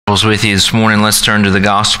With you this morning, let's turn to the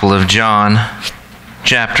Gospel of John,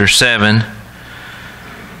 chapter 7.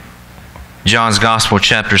 John's Gospel,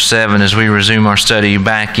 chapter 7, as we resume our study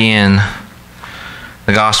back in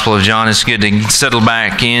the Gospel of John. It's good to settle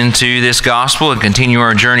back into this Gospel and continue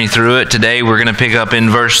our journey through it. Today we're going to pick up in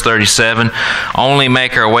verse 37, only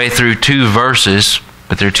make our way through 2 verses,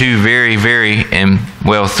 but they're 2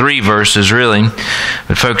 three verses really,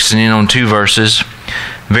 but focusing in on 2 verses.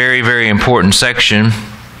 Very, very important section,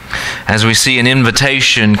 as we see an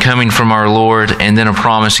invitation coming from our Lord and then a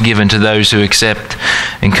promise given to those who accept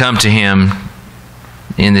and come to Him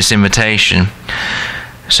in this invitation.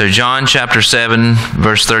 So John chapter 7,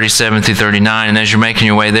 verse 37 through 39, and as you're making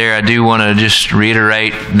your way there, I do want to just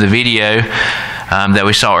reiterate the video that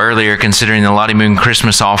we saw earlier considering the Lottie Moon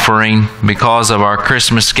Christmas offering. Because of our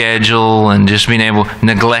Christmas schedule and just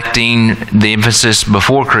neglecting the emphasis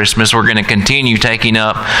before Christmas, we're going to continue taking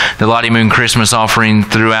up the Lottie Moon Christmas offering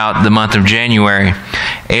throughout the month of January.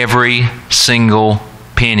 Every single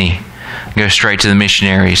penny goes straight to the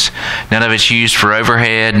missionaries. None of it's used for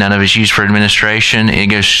overhead. None of it's used for administration. It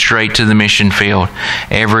goes straight to the mission field.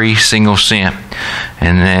 Every single cent.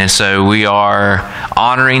 And so we are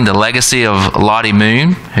honoring the legacy of Lottie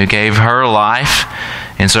Moon, who gave her life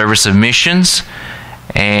in service of missions.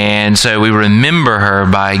 And so we remember her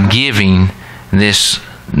by giving this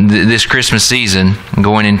Christmas season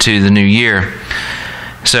going into the new year.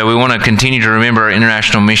 So we want to continue to remember our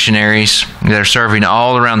international missionaries that are serving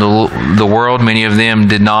all around the world. Many of them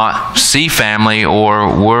did not see family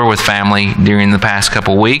or were with family during the past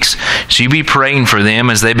couple weeks. So you be praying for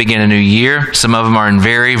them as they begin a new year. Some of them are in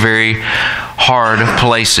very, very hard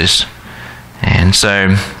places. And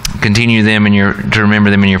so continue them to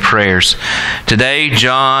remember them in your prayers. Today,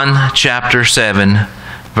 John chapter 7,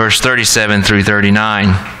 verse 37 through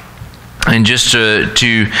 39. And just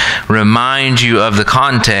to remind you of the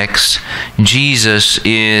context, Jesus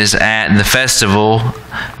is at the festival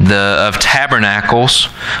of Tabernacles,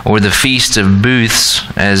 or the Feast of Booths,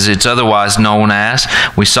 as it's otherwise known as.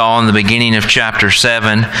 We saw in the beginning of chapter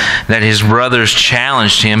 7 that his brothers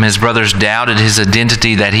challenged him. His brothers doubted his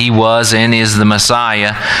identity, that he was and is the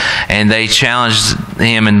Messiah. And they challenged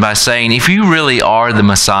him and by saying, if you really are the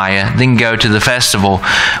Messiah, then go to the festival.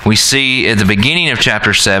 We see at the beginning of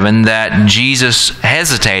chapter 7 that Jesus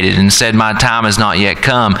hesitated and said, my time has not yet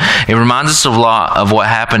come. It reminds us a lot of what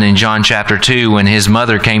happened in John chapter 2 when his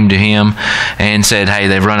mother came to him and said, hey,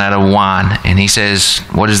 they've run out of wine. And he says,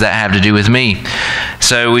 what does that have to do with me?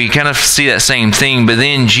 So we kind of see that same thing, but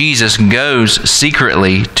then Jesus goes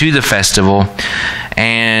secretly to the festival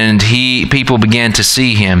and people began to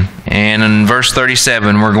see him. And in verse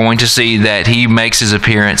 37, we're going to see that he makes his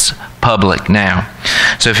appearance public now.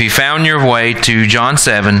 So if you found your way to John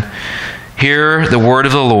 7, hear the word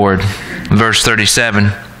of the Lord. Verse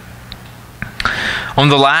 37. On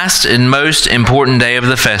the last and most important day of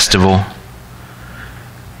the festival,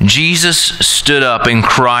 Jesus stood up and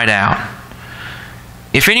cried out,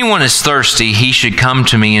 if anyone is thirsty, he should come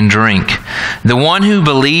to me and drink. The one who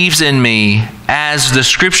believes in me, as the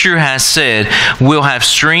Scripture has said, will have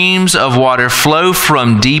streams of water flow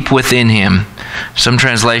from deep within him. Some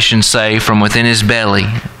translations say from within his belly.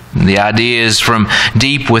 The idea is from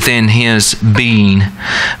deep within his being.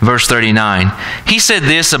 Verse 39. He said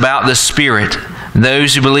this about the Spirit.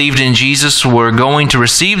 Those who believed in Jesus were going to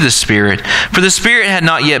receive the Spirit, for the Spirit had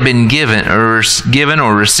not yet been given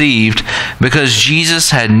or received, because Jesus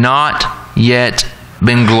had not yet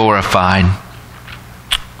been glorified.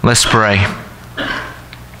 Let's pray.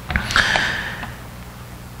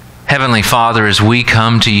 Heavenly Father, as we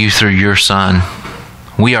come to you through your Son,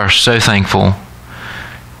 we are so thankful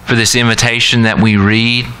for this invitation that we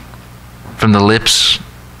read from the lips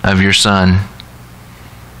of your Son,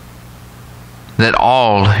 that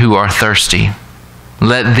all who are thirsty,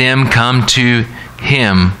 let them come to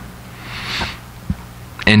him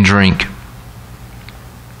and drink.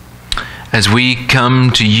 As we come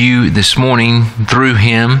to you this morning through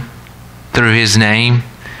him, through his name,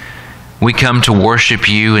 we come to worship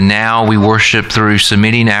you, and now we worship through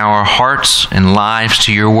submitting our hearts and lives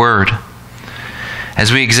to your word.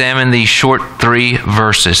 As we examine these short 3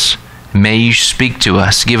 verses, may you speak to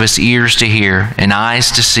us, give us ears to hear and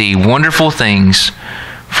eyes to see wonderful things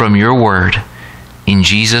from your word. In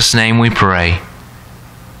Jesus' name we pray.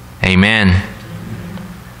 Amen.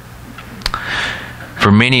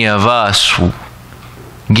 For many of us,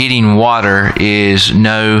 getting water is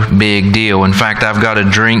no big deal. In fact, I've got a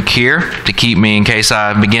drink here to keep me in case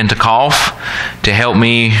I begin to cough, to help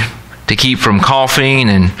me to keep from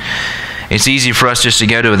coughing. It's easy for us just to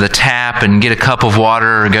go to the tap and get a cup of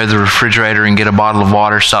water, or go to the refrigerator and get a bottle of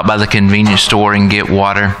water, stop by the convenience store and get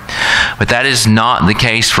water. But that is not the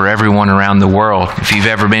case for everyone around the world. If you've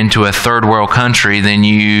ever been to a third world country, then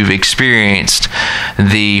you've experienced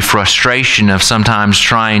the frustration of sometimes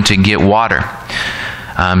trying to get water.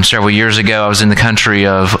 Several years ago, I was in the country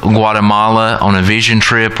of Guatemala on a vision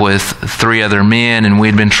trip with 3 other men, and we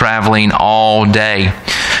had been traveling all day.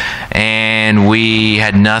 And we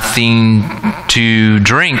had nothing to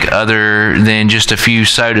drink other than just a few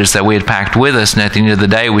sodas that we had packed with us. And at the end of the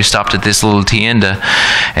day, we stopped at this little tienda,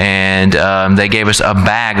 and they gave us a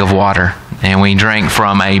bag of water, and we drank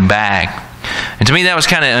from a bag. And to me, that was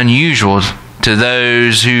kind of unusual. To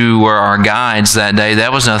those who were our guides that day,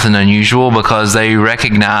 that was nothing unusual, because they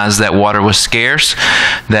recognized that water was scarce,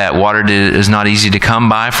 that water is not easy to come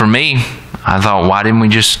by. For me, I thought, why didn't we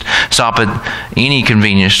just stop at any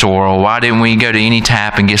convenience store, or why didn't we go to any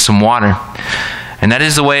tap and get some water? And that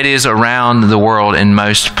is the way it is around the world in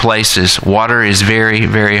most places. Water is very,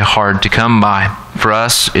 very hard to come by. For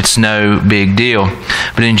us, it's no big deal.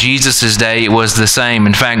 But in Jesus' day, it was the same.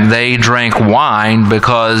 In fact, they drank wine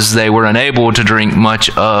because they were unable to drink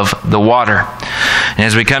much of the water. And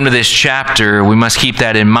as we come to this chapter, we must keep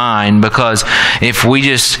that in mind, because if we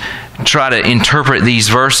just try to interpret these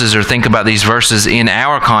verses or think about these verses in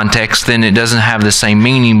our context, then it doesn't have the same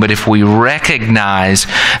meaning. But if we recognize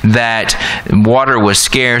that water was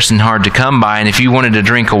scarce and hard to come by, and if you wanted to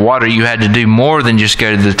drink water, you had to do more than just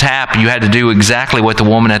go to the tap. You had to do exactly what the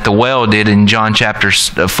woman at the well did in John chapter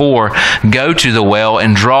 4, go to the well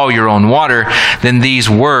and draw your own water. Then these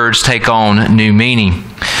words take on new meaning.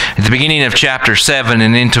 At the beginning of chapter 7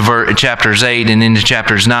 and into chapters 8 and into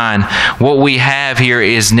chapters 9, what we have here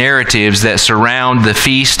is narratives that surround the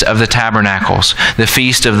Feast of the Tabernacles, the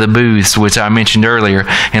Feast of the Booths, which I mentioned earlier.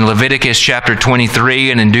 In Leviticus chapter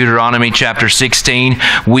 23 and in Deuteronomy chapter 16,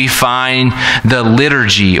 we find the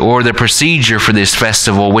liturgy or the procedure for this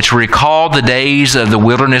festival, which recalled the days of the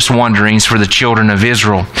wilderness wanderings for the children of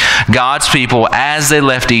Israel. God's people, as they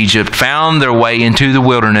left Egypt, found their way into the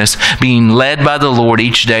wilderness, being led by the Lord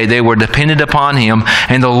each day. They were dependent upon Him,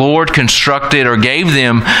 and the Lord constructed or gave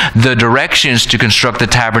them the directions to construct the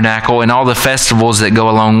tabernacle and all the festivals that go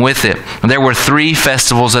along with it. There were 3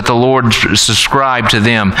 festivals that the Lord subscribed to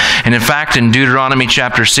them. And in fact, in Deuteronomy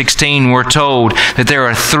chapter 16, we're told that there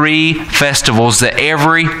are 3 festivals that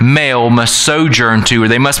every male must sojourn to, or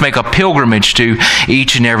they must make a pilgrimage to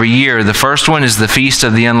each and every year. The first one is the Feast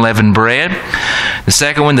of the Unleavened Bread. The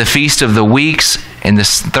second one, the Feast of the Weeks. And the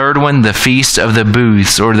third one, the Feast of the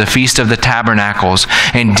Booths, or the Feast of the Tabernacles.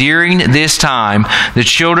 And during this time, the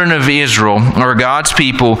children of Israel, or God's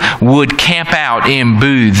people, would camp out in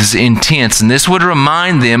booths, in tents. And this would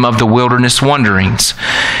remind them of the wilderness wanderings,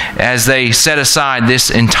 as they set aside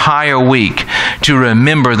this entire week to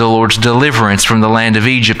remember the Lord's deliverance from the land of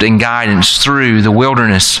Egypt and guidance through the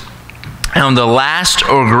wilderness. And on the last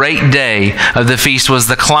or great day of the feast was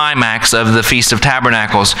the climax of the Feast of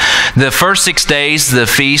Tabernacles. The first 6 days, the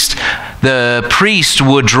feast, the priest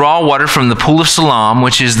would draw water from the Pool of Siloam,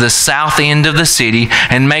 which is the south end of the city,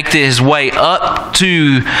 and make his way up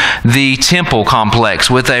to the temple complex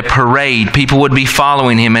with a parade. People would be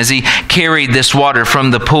following him as he carried this water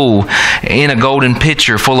from the pool in a golden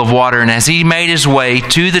pitcher full of water. And as he made his way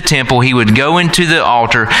to the temple, he would go into the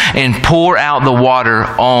altar and pour out the water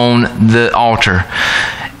on the altar.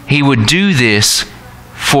 He would do this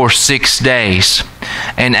for 6 days.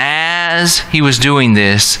 And as he was doing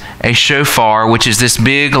this, a shofar, which is this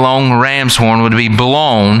big long ram's horn, would be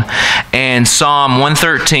blown, and Psalm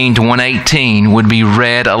 113 to 118 would be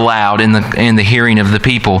read aloud in the hearing of the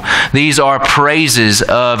people. These are praises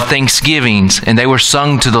of thanksgivings, and they were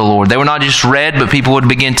sung to the Lord. They were not just read, but people would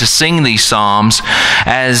begin to sing these psalms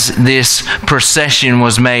as this procession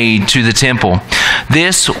was made to the temple.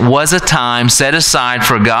 This was a time set aside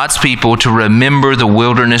for God's people to remember the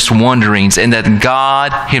wilderness wanderings, and that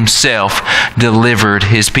God Himself delivered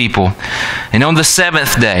His people. And on the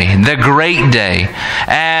 7th day, the great day,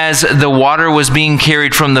 as the water was being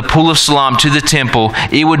carried from the Pool of Siloam to the temple,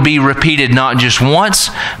 it would be repeated not just once,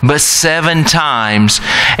 but 7 times.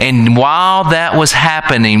 And while that was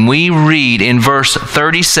happening, we read in verse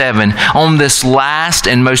 37, on this last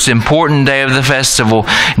and most important day of the festival,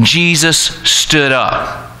 Jesus stood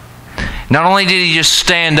up. Not only did He just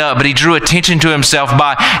stand up, but He drew attention to Himself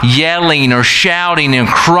by yelling or shouting and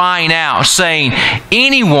crying out, saying,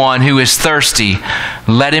 "Anyone who is thirsty,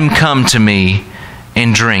 let him come to me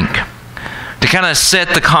and drink." To kind of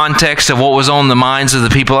set the context of what was on the minds of the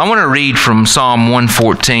people, I want to read from Psalm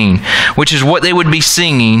 114, which is what they would be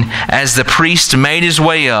singing as the priest made his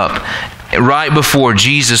way up right before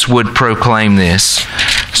Jesus would proclaim this.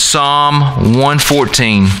 Psalm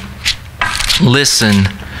 114. Listen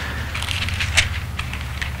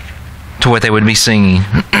to what they would be singing.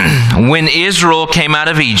 When Israel came out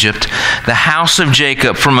of Egypt, the house of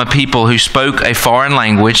Jacob from a people who spoke a foreign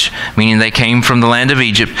language, meaning they came from the land of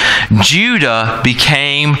Egypt, Judah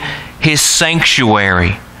became his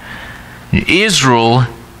sanctuary, Israel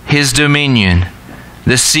his dominion.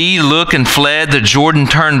 The sea looked and fled, the Jordan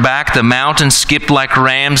turned back, the mountains skipped like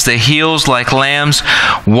rams, the hills like lambs.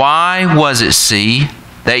 Why was it, sea,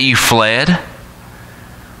 that you fled?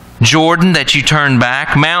 Jordan, that you turned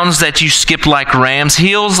back, mountains that you skipped like rams,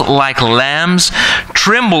 hills like lambs.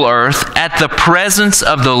 Tremble, earth, at the presence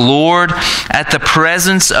of the Lord, at the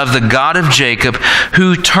presence of the God of Jacob,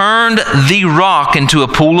 who turned the rock into a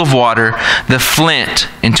pool of water, the flint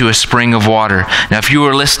into a spring of water. Now, if you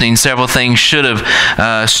were listening, several things should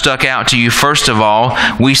have stuck out to you. First of all,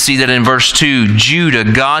 we see that in verse 2, Judah,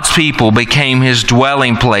 God's people, became his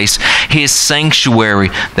dwelling place, his sanctuary.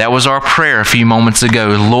 That was our prayer a few moments ago.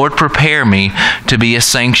 Lord, prepare me to be a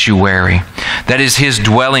sanctuary. That is his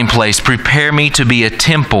dwelling place. Prepare me to be a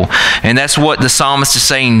temple. And that's what the psalmist is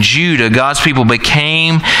saying. Judah, God's people,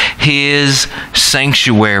 became his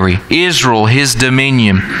sanctuary. Israel, his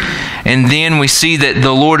dominion. And then we see that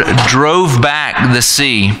the Lord drove back the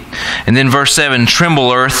sea. And then verse 7,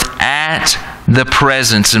 tremble, earth, at the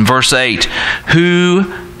presence. In verse 8, who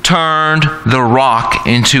turned the rock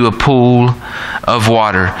into a pool of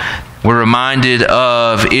water. We're reminded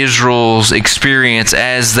of Israel's experience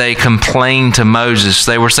as they complained to Moses.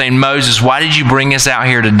 They were saying, Moses, why did you bring us out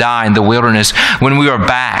here to die in the wilderness when we were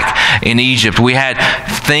back in Egypt? We had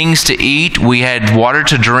things to eat. We had water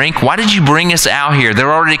to drink. Why did you bring us out here?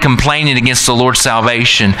 They're already complaining against the Lord's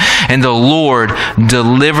salvation. And the Lord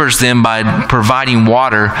delivers them by providing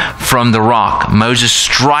water from the rock. Moses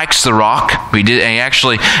strikes the rock. He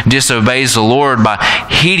actually disobeys the Lord by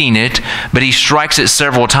hitting it, but he strikes it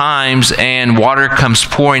several times. And water comes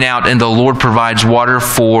pouring out, and the Lord provides water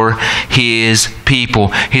for his people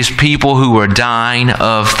who are dying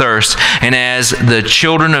of thirst. And as the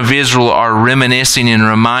children of Israel are reminiscing and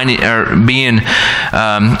being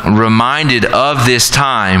reminded of this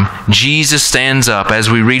time, Jesus stands up, as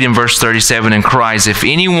we read in verse 37, and cries, if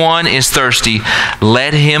anyone is thirsty,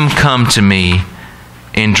 let him come to me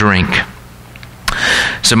and drink.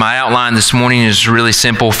 So my outline this morning is really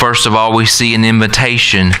simple. First of all, we see an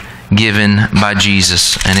invitation given by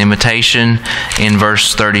Jesus. An invitation in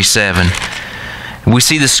verse 37. We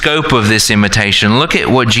see the scope of this invitation. Look at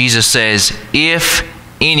what Jesus says, if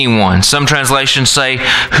anyone. Some translations say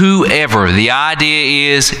whoever. The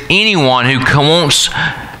idea is anyone who wants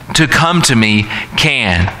to come to me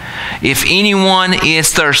can. If anyone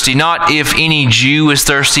is thirsty, not if any Jew is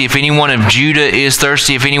thirsty, if anyone of Judah is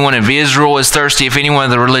thirsty, if anyone of Israel is thirsty, if anyone of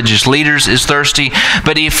the religious leaders is thirsty,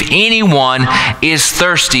 but if anyone is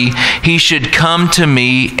thirsty, he should come to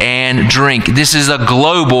me and drink. This is a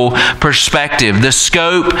global perspective. The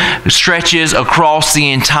scope stretches across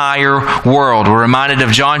the entire world. We're reminded of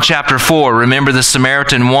John chapter 4. Remember the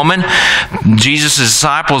Samaritan woman? Jesus'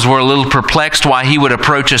 disciples were a little perplexed why he would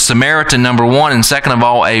approach a Samaritan, number one, and second of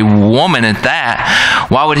all, a woman at that.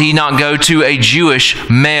 Why would he not go to a Jewish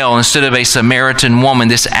male instead of a Samaritan woman,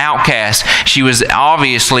 this outcast? She was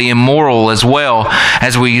obviously immoral as well,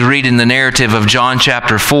 as we read in the narrative of John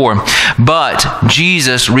chapter 4. But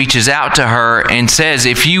Jesus reaches out to her and says,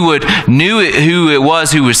 if you would knew who it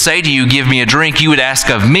was who would say to you, give me a drink, you would ask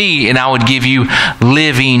of me, and I would give you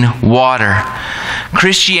living water.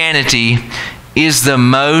 Christianity is the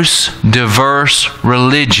most diverse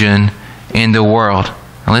religion in the world.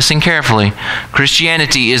 Now listen carefully.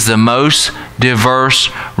 Christianity is the most diverse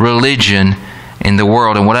religion in the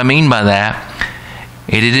world. And what I mean by that,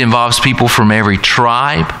 it involves people from every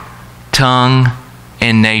tribe, tongue,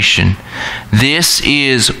 and nation. This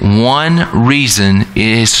is one reason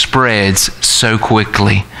it spreads so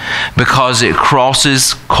quickly, because it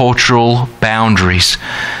crosses cultural boundaries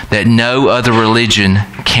that no other religion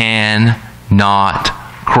cannot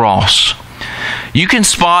cross. You can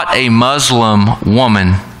spot a Muslim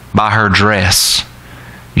woman by her dress.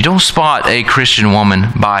 You don't spot a Christian woman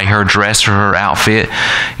by her dress or her outfit.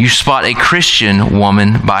 You spot a Christian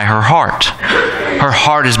woman by her heart. Her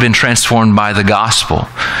heart has been transformed by the gospel.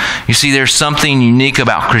 You see, there's something unique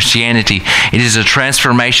about Christianity. It is a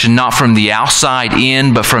transformation not from the outside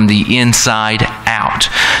in, but from the inside out.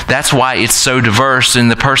 That's why it's so diverse,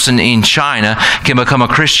 and the person in China can become a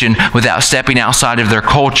Christian without stepping outside of their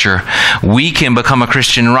culture. We can become a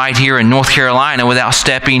Christian right here in North Carolina without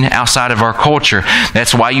stepping outside of our culture.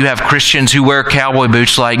 That's why you have Christians who wear cowboy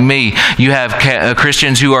boots like me. You have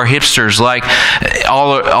Christians who are hipsters like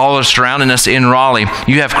all are surrounding us in Raleigh.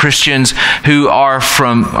 You have Christians who are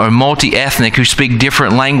multi-ethnic, who speak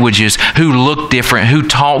different languages, who look different, who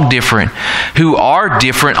talk different, who are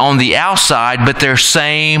different on the outside, but they're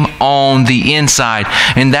same on the inside.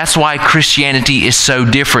 And that's why Christianity is so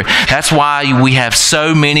different. That's why we have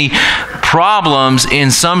so many problems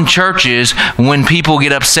in some churches when people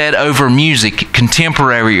get upset over music,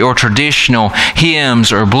 contemporary or traditional,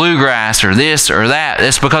 hymns or bluegrass or this or that.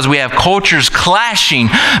 It's because we have cultures clashing,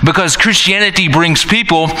 because Christianity brings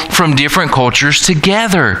people from different cultures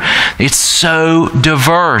together. It's so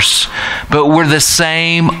diverse, but we're the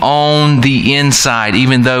same on the inside,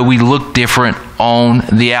 even though we look different on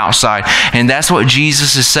the outside. And that's what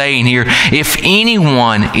Jesus is saying here. If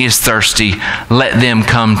anyone is thirsty, let them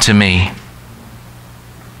come to me.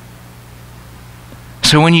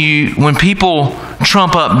 So when people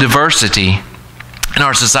trump up diversity in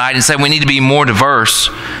our society and say we need to be more diverse,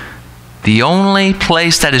 the only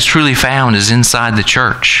place that is truly found is inside the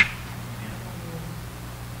church.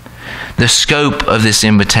 The scope of this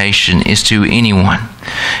invitation is to anyone.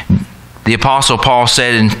 The Apostle Paul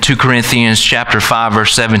said in 2 Corinthians chapter 5,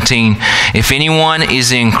 verse 17, if anyone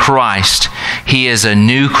is in Christ, he is a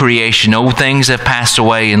new creation. Old things have passed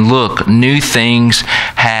away, and look, new things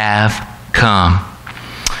have come.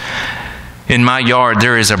 In my yard,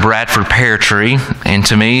 there is a Bradford pear tree, and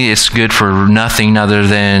to me, it's good for nothing other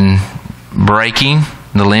than breaking.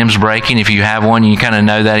 The limbs breaking. If you have one, you kind of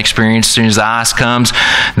know that experience. As soon as the ice comes,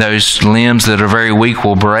 those limbs that are very weak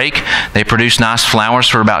will break. They produce nice flowers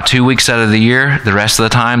for about 2 weeks out of the year. The rest of the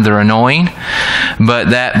time, they're annoying. But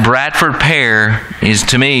that Bradford pear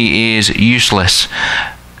to me is useless.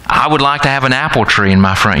 I would like to have an apple tree in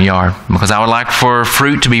my front yard because I would like for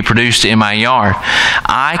fruit to be produced in my yard.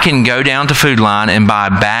 I can go down to Food Line and buy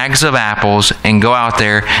bags of apples and go out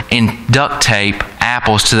there and duct tape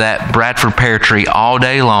apples to that Bradford pear tree all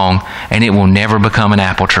day long, and it will never become an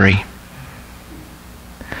apple tree.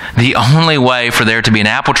 The only way for there to be an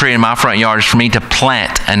apple tree in my front yard is for me to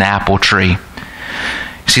plant an apple tree.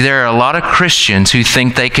 See, there are a lot of Christians who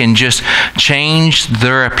think they can just change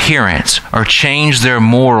their appearance or change their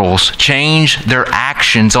morals, change their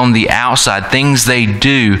actions on the outside, things they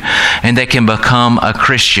do, and they can become a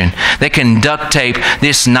Christian. They can duct tape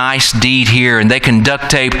this nice deed here, and they can duct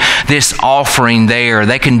tape this offering there.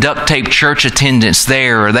 They can duct tape church attendance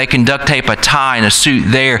there, or they can duct tape a tie and a suit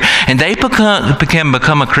there, and they can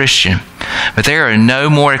become a Christian. But they are no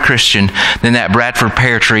more a Christian than that Bradford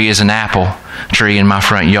pear tree is an apple tree in my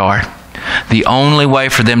front yard. The only way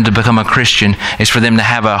for them to become a Christian is for them to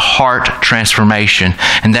have a heart transformation.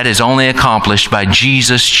 And that is only accomplished by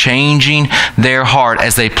Jesus changing their heart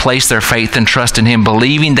as they place their faith and trust in Him,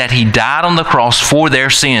 believing that He died on the cross for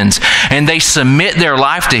their sins. And they submit their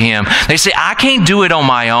life to Him. They say, I can't do it on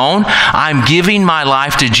my own. I'm giving my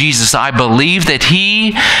life to Jesus. I believe that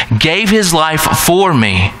He gave His life for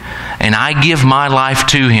me, and I give my life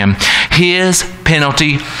to Him. His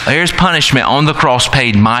penalty, His punishment on the cross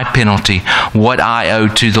paid my penalty, what I owe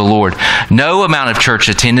to the Lord. No amount of church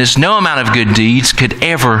attendance, no amount of good deeds could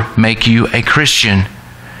ever make you a Christian.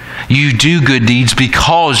 You do good deeds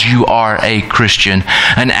because you are a Christian.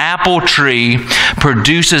 An apple tree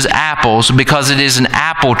produces apples because it is an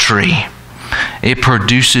apple tree. It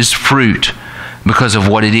produces fruit because of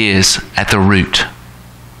what it is at the root.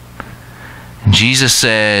 Jesus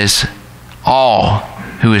says, all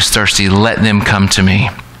who is thirsty, let them come to me,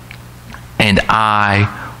 and I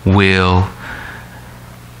will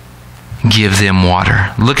give them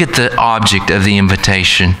water. Look at the object of the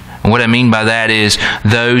invitation. And what I mean by that is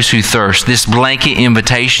those who thirst. This blanket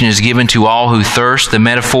invitation is given to all who thirst. The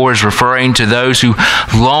metaphor is referring to those who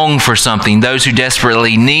long for something, those who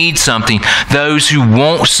desperately need something, those who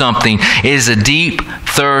want something. It is a deep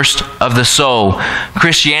thirst of the soul.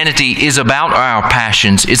 Christianity is about our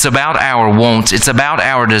passions. It's about our wants. It's about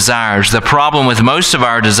our desires. The problem with most of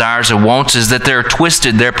our desires and wants is that they're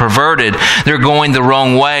twisted, they're perverted, they're going the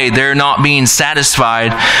wrong way. They're not being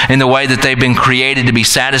satisfied in the way that they've been created to be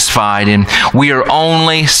satisfied. And we are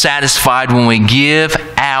only satisfied when we give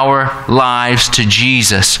our lives to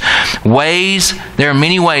Jesus. There are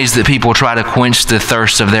many ways that people try to quench the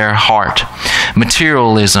thirst of their heart.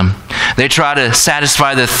 Materialism. They try to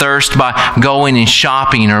satisfy the thirst by going and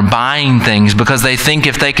shopping or buying things because they think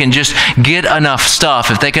if they can just get enough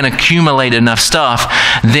stuff, if they can accumulate enough stuff,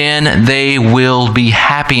 then they will be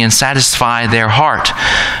happy and satisfy their heart.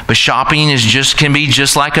 But shopping can be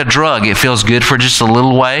just like a drug. It feels good for just a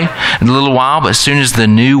little while, but as soon as the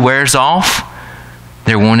new wears off,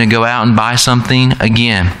 they're wanting to go out and buy something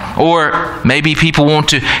again. Or maybe people want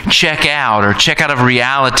to check out of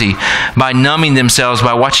reality by numbing themselves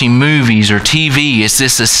by watching movies or TV. It's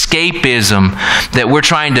this escapism that we're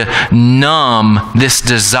trying to numb this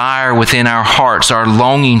desire within our hearts, our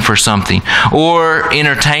longing for something. Or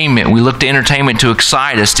entertainment. We look to entertainment to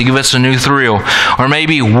excite us, to give us a new thrill. Or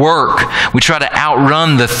maybe work. We try to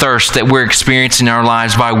outrun the thirst that we're experiencing in our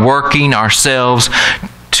lives by working ourselves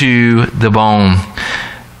to the bone.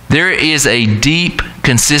 There is a deep,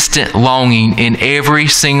 consistent longing in every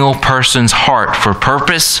single person's heart for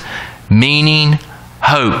purpose, meaning,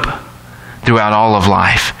 hope throughout all of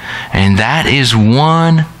life. And that is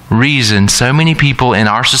one reason so many people in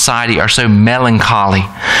our society are so melancholy,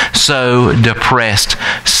 so depressed,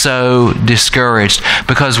 so discouraged,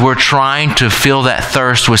 because we're trying to fill that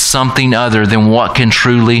thirst with something other than what can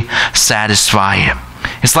truly satisfy it.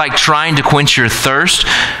 It's like trying to quench your thirst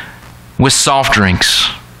with soft drinks.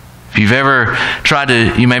 If you've ever tried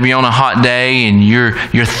to, you may be on a hot day and you're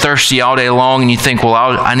thirsty all day long and you think, well,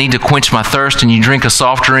 I need to quench my thirst, and you drink a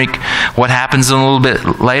soft drink. What happens a little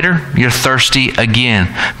bit later? You're thirsty again.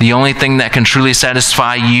 The only thing that can truly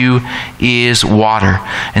satisfy you is water.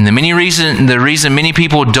 And the reason many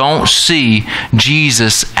people don't see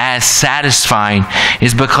Jesus as satisfying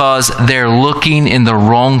is because they're looking in the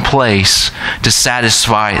wrong place to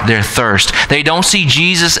satisfy their thirst. They don't see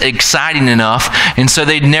Jesus exciting enough, and so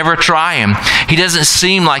they'd never try him. He doesn't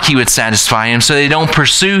seem like he would satisfy him, so they don't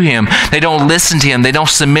pursue him. They don't listen to him. They don't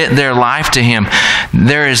submit their life to him.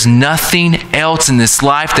 There is nothing else in this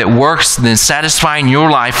life that works than satisfying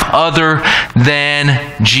your life other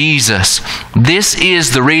than Jesus. This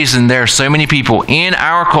is the reason there are so many people in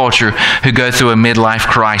our culture who go through a midlife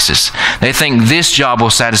crisis. They think this job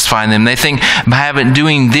will satisfy them. They think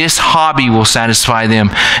doing this hobby will satisfy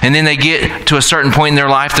them. And then they get to a certain point in their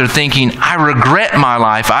life, they're thinking, I regret my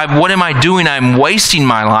life. What am I doing? I'm wasting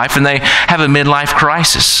my life. And they have a midlife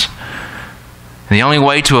crisis. The only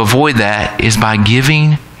way to avoid that is by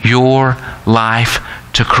giving your life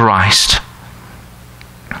to Christ.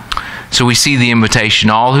 So we see the invitation,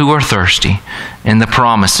 all who are thirsty, and the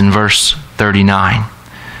promise in verse 39.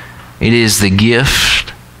 It is the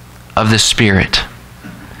gift of the Spirit.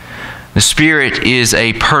 The Spirit is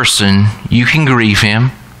a person. You can grieve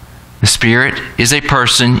him. The Spirit is a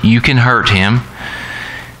person. You can hurt him.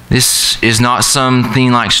 This is not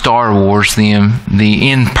something like Star Wars,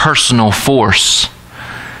 the impersonal force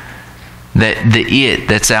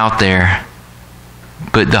that's out there.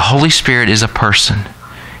 But the Holy Spirit is a person.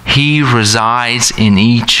 He resides in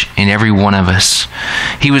each and every one of us.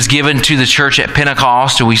 He was given to the church at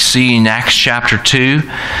Pentecost, we see in Acts chapter 2.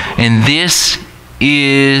 And this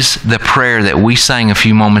is the prayer that we sang a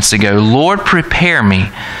few moments ago. Lord, prepare me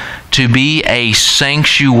to be a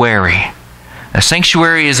sanctuary. A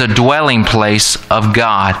sanctuary is a dwelling place of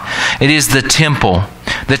God. It is the temple,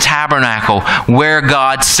 the tabernacle, where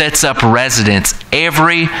God sets up residence.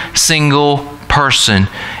 Every single person,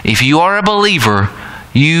 if you are a believer,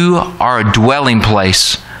 you are a dwelling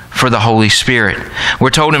place for the Holy Spirit. We're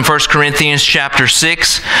told in 1 Corinthians chapter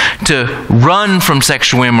 6 to run from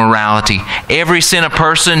sexual immorality. Every sin a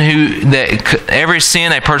person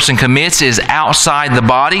commits is outside the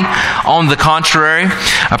body. On the contrary,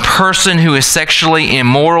 a person who is sexually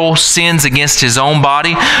immoral sins against his own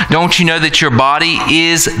body. Don't you know that your body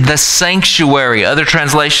is the sanctuary? Other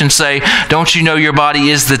translations say, don't you know your body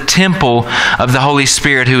is the temple of the Holy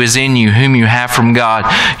Spirit who is in you, whom you have from God?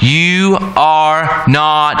 You are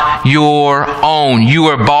not your own. You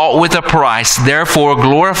are bought with a price. Therefore,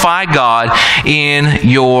 glorify God in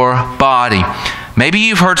your body. Maybe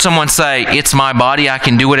you've heard someone say, it's my body, I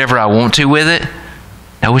can do whatever I want to with it.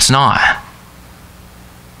 No, it's not.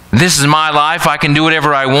 This is my life, I can do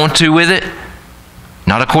whatever I want to with it.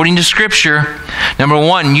 Not according to Scripture. Number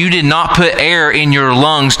one, you did not put air in your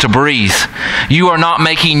lungs to breathe. You are not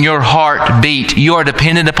making your heart beat. You are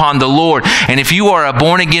dependent upon the Lord. And if you are a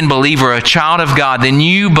born-again believer, a child of God, then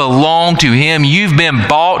you belong to Him. You've been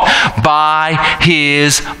bought by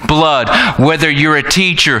His blood. Whether you're a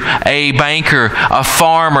teacher, a banker, a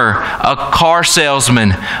farmer, a car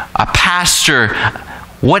salesman, a pastor,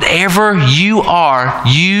 whatever you are,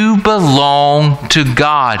 you belong to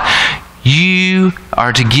God. You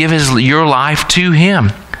are to give your life to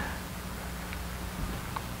Him.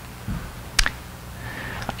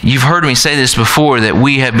 You've heard me say this before, that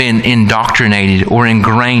we have been indoctrinated or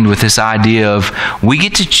ingrained with this idea of we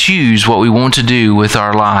get to choose what we want to do with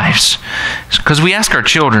our lives. Because we ask our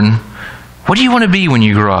children, what do you want to be when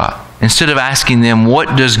you grow up? Instead of asking them,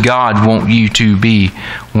 what does God want you to be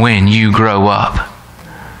when you grow up?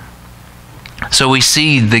 So we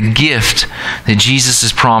see the gift that Jesus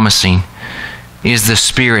is promising is the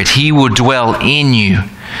Spirit. He will dwell in you.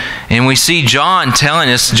 And we see John telling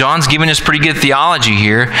us, John's giving us pretty good theology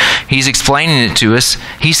here. He's explaining it to us.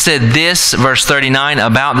 He said this, verse 39,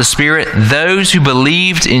 about the Spirit. Those who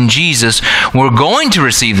believed in Jesus were going to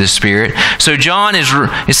receive the Spirit. So John is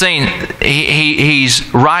saying,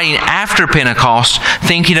 he's writing after Pentecost,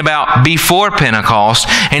 thinking about before Pentecost.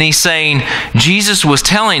 And he's saying, Jesus was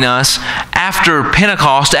telling us after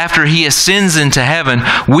Pentecost, after He ascends into heaven,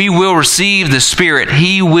 we will receive the Spirit.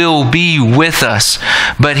 He will be with us.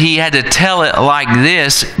 But He had to tell it like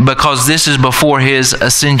this because this is before His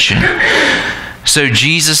ascension. So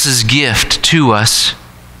Jesus' gift to us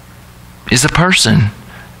is a person,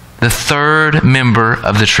 the third member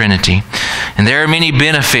of the Trinity. And there are many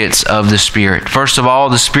benefits of the Spirit. First of all,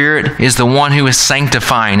 the Spirit is the one who is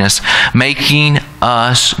sanctifying us, making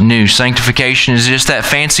us new. Sanctification is just that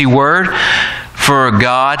fancy word for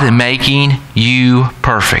God making you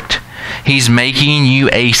perfect. He's making you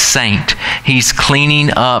a saint. He's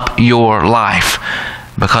cleaning up your life.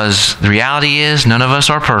 Because the reality is, none of us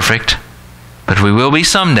are perfect, but we will be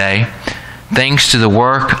someday, thanks to the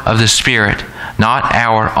work of the Spirit, not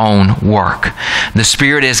our own work. The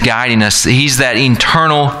Spirit is guiding us. He's that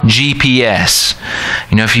internal GPS.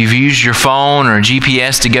 You know, if you've used your phone or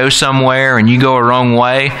GPS to go somewhere and you go a wrong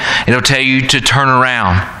way, it'll tell you to turn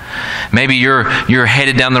around. Maybe you're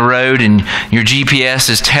headed down the road and your GPS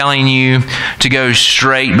is telling you to go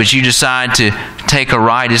straight, but you decide to take a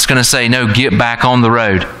right. It's going to say, no, get back on the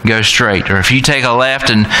road, go straight. Or if you take a left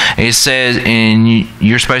and it says and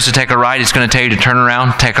you're supposed to take a right, it's going to tell you to turn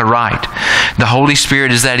around, take a right. The Holy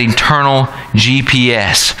Spirit is that internal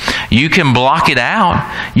GPS. You can block it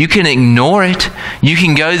out. You can ignore it. You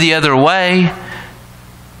can go the other way.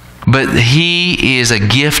 But He is a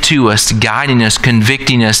gift to us, guiding us,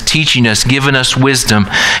 convicting us, teaching us, giving us wisdom.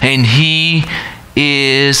 And He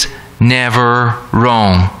is never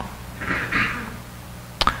wrong.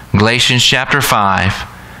 Galatians chapter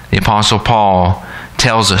 5, the Apostle Paul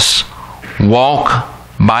tells us, walk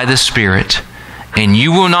by the Spirit, and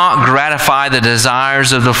you will not gratify the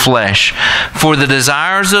desires of the flesh. For the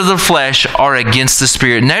desires of the flesh are against the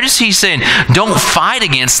Spirit. Notice he's saying, don't fight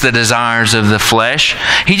against the desires of the flesh.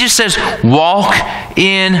 He just says, walk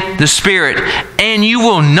in the Spirit, and you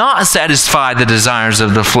will not satisfy the desires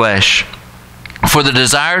of the flesh. For the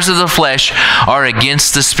desires of the flesh are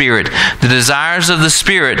against the Spirit. The desires of the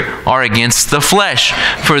Spirit are against the flesh.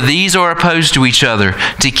 For these are opposed to each other,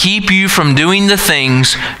 to keep you from doing the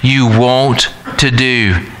things you want to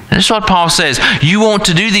do. And this is what Paul says. You want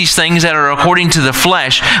to do these things that are according to the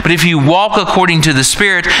flesh, but if you walk according to the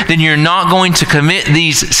Spirit, then you're not going to commit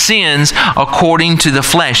these sins according to the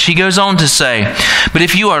flesh. He goes on to say, but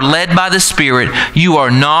if you are led by the Spirit, you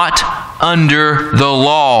are not under the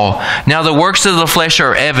law. Now the works of the flesh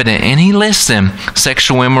are evident, and he lists them: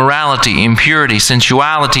 sexual immorality, impurity,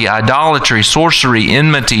 sensuality, idolatry, sorcery,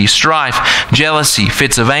 enmity, strife, jealousy,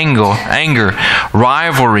 fits of anger,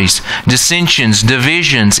 rivalries, dissensions,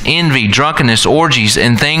 divisions, envy, drunkenness, orgies,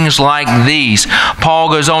 and things like these. Paul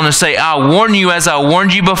goes on to say, I warn you, as I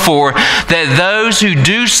warned you before, that those who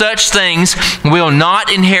do such things will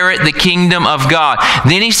not inherit the kingdom of God.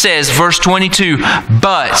 Then he says, verse 22,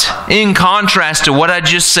 but in contrast to what I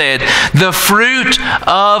just said, the fruit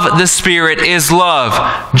of the Spirit is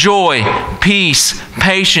love, joy, peace,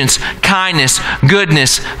 patience, kindness,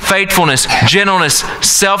 goodness, faithfulness, gentleness,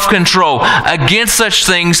 self-control. Against such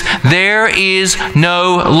things there is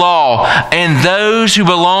no law. And those who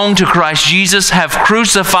belong to Christ Jesus have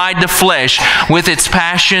crucified the flesh with its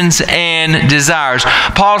passions and desires.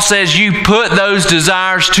 Paul says you put those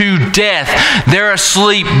desires to death. They're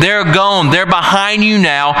asleep. They're gone. They're behind you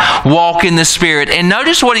now. Walk in the Spirit. And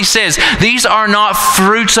notice what he says. These are not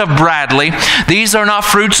fruits of Bradley. These are not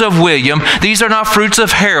fruits of William. These are not fruits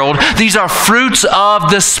of Harold. These are fruits of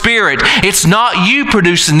the Spirit. It's not you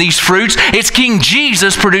producing these fruits. It's King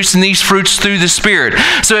Jesus producing these fruits through the Spirit.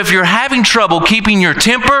 So if you're having trouble keeping your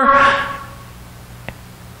temper,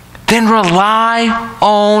 then rely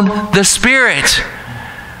on the Spirit.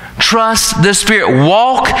 Trust the Spirit.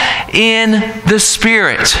 Walk in the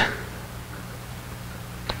Spirit.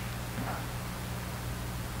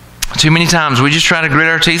 Too many times we just try to grit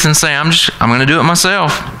our teeth and say, I'm going to do it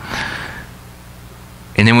myself.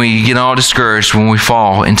 And then we get all discouraged when we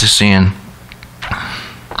fall into sin.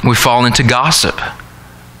 We fall into gossip.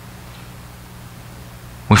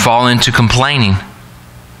 We fall into complaining.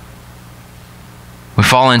 We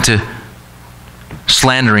fall into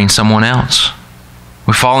slandering someone else.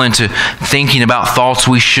 We fall into thinking about thoughts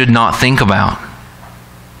we should not think about.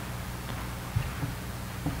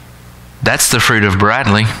 That's the fruit of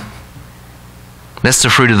Bradley. That's the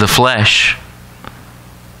fruit of the flesh.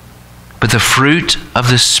 But the fruit of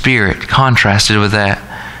the Spirit, contrasted with that,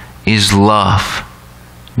 is love,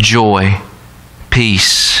 joy,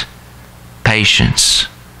 peace, patience,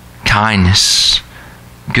 kindness,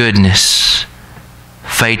 goodness,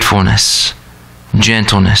 faithfulness,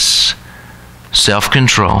 gentleness,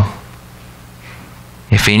 self-control.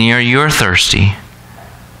 If any of you are thirsty,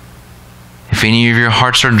 if any of your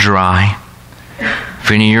hearts are dry,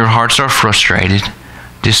 if any of your hearts are frustrated,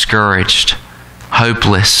 discouraged,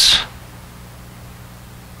 hopeless,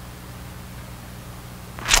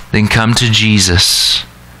 then come to Jesus.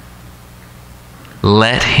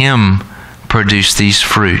 Let Him produce these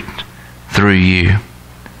fruit through you.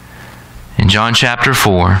 In John chapter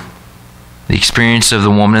 4, the experience of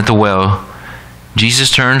the woman at the well,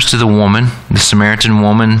 Jesus turns to the woman, the Samaritan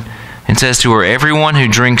woman, and says to her, "Everyone who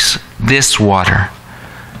drinks this water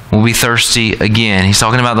will be thirsty again." He's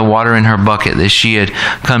talking about the water in her bucket that she had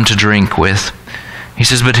come to drink with. He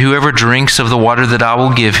says, "But whoever drinks of the water that I will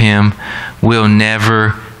give him will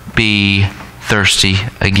never be thirsty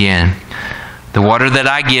again. The water that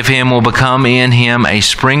I give him will become in him a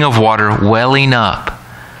spring of water welling up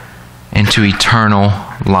into eternal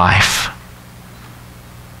life."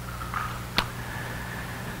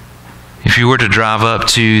 If you were to drive up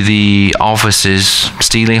to the offices,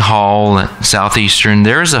 Steely Hall at Southeastern,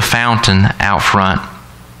 there's a fountain out front.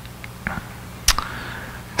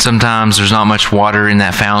 Sometimes there's not much water in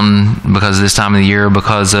that fountain because of this time of the year,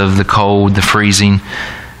 because of the cold, the freezing.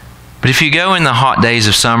 But if you go in the hot days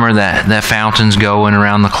of summer, that fountain's going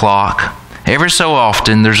around the clock. Every so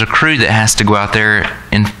often, there's a crew that has to go out there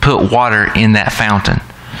and put water in that fountain,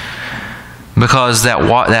 because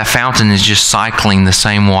that fountain is just cycling the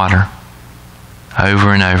same water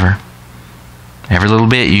over and over. Every little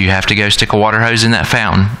bit you have to go stick a water hose in that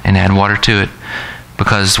fountain and add water to it,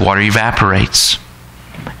 because water evaporates.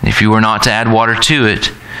 And if you were not to add water to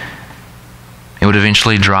it, it would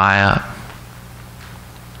eventually dry up.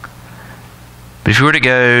 But if you were to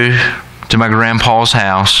go to my grandpa's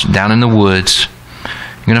house down in the woods,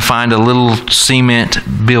 you're going to find a little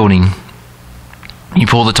cement building. You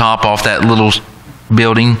pull the top off that little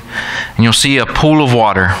building and you'll see a pool of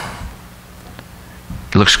water.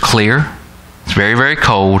 It looks clear, it's very, very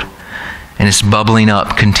cold, and it's bubbling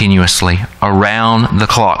up continuously around the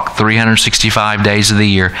clock. 365 days of the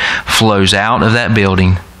year flows out of that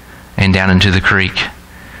building and down into the creek.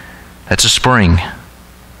 That's a spring.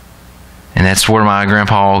 And that's where my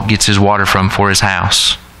grandpa gets his water from for his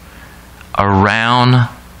house. Around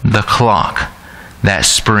the clock, that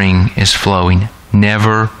spring is flowing,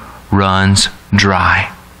 never runs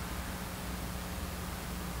dry.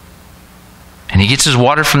 And he gets his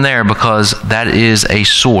water from there because that is a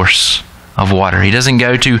source of water. He doesn't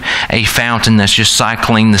go to a fountain that's just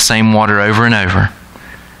cycling the same water over and over.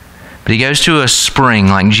 But he goes to a spring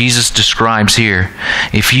like Jesus describes here.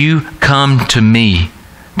 If you come to me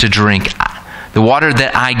to drink, the water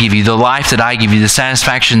that I give you, the life that I give you, the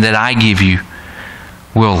satisfaction that I give you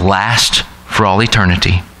will last for all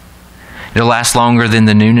eternity. It'll last longer than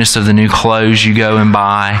the newness of the new clothes you go and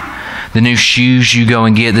buy, the new shoes you go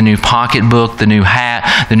and get, the new pocketbook, the new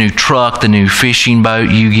hat, the new truck, the new fishing boat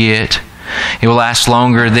you get. It will last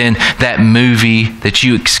longer than that movie that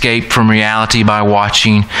you escape from reality by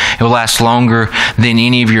watching. It will last longer than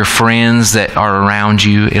any of your friends that are around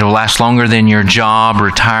you. It will last longer than your job,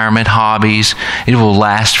 retirement, hobbies. It will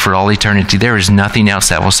last for all eternity. There is nothing else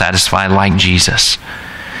that will satisfy like Jesus.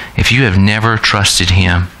 If you have never trusted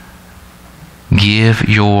Him, give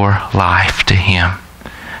your life to Him.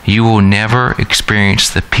 You will never experience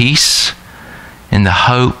the peace and the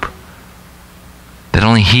hope that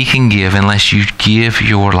only He can give unless you give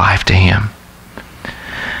your life to Him.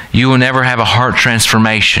 You will never have a heart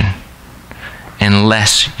transformation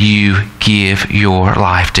unless you give your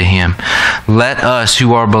life to Him. Let us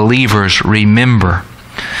who are believers remember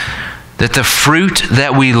that the fruit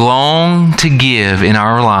that we long to give in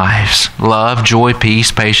our lives, love, joy,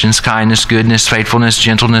 peace, patience, kindness, goodness, faithfulness,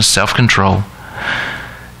 gentleness, self-control,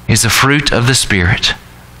 is the fruit of the Spirit,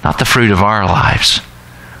 not the fruit of our lives.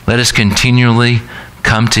 Let us continually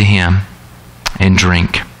come to Him and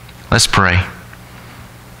drink. Let's pray.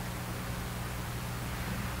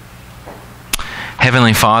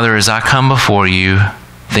 Heavenly Father, as I come before you,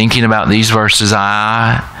 thinking about these verses,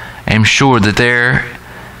 I am sure that there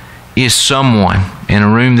is someone in a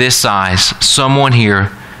room this size, someone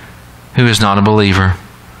here who is not a believer.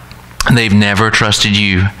 They've never trusted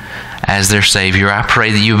you as their Savior. I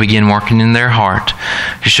pray that you begin working in their heart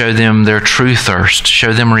to show them their true thirst,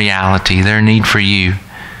 show them reality, their need for you,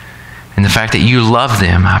 and the fact that you love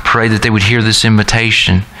them. I pray that they would hear this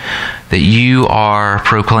invitation that you are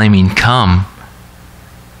proclaiming, "Come,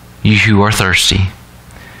 you who are thirsty."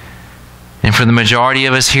 And for the majority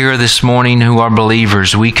of us here this morning who are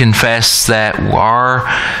believers, we confess that our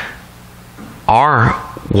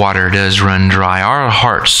water does run dry. Our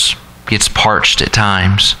hearts gets parched at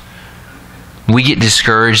times. We get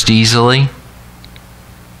discouraged easily.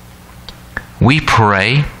 We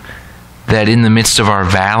pray that in the midst of our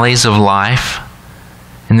valleys of life,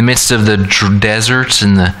 in the midst of the deserts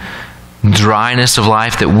and the dryness of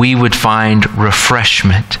life, that we would find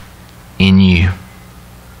refreshment in you.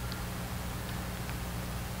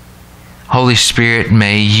 Holy Spirit,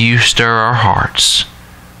 may you stir our hearts.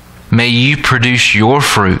 May you produce your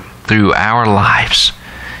fruit through our lives.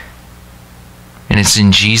 And it's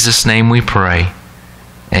in Jesus' name we pray.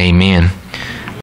 Amen.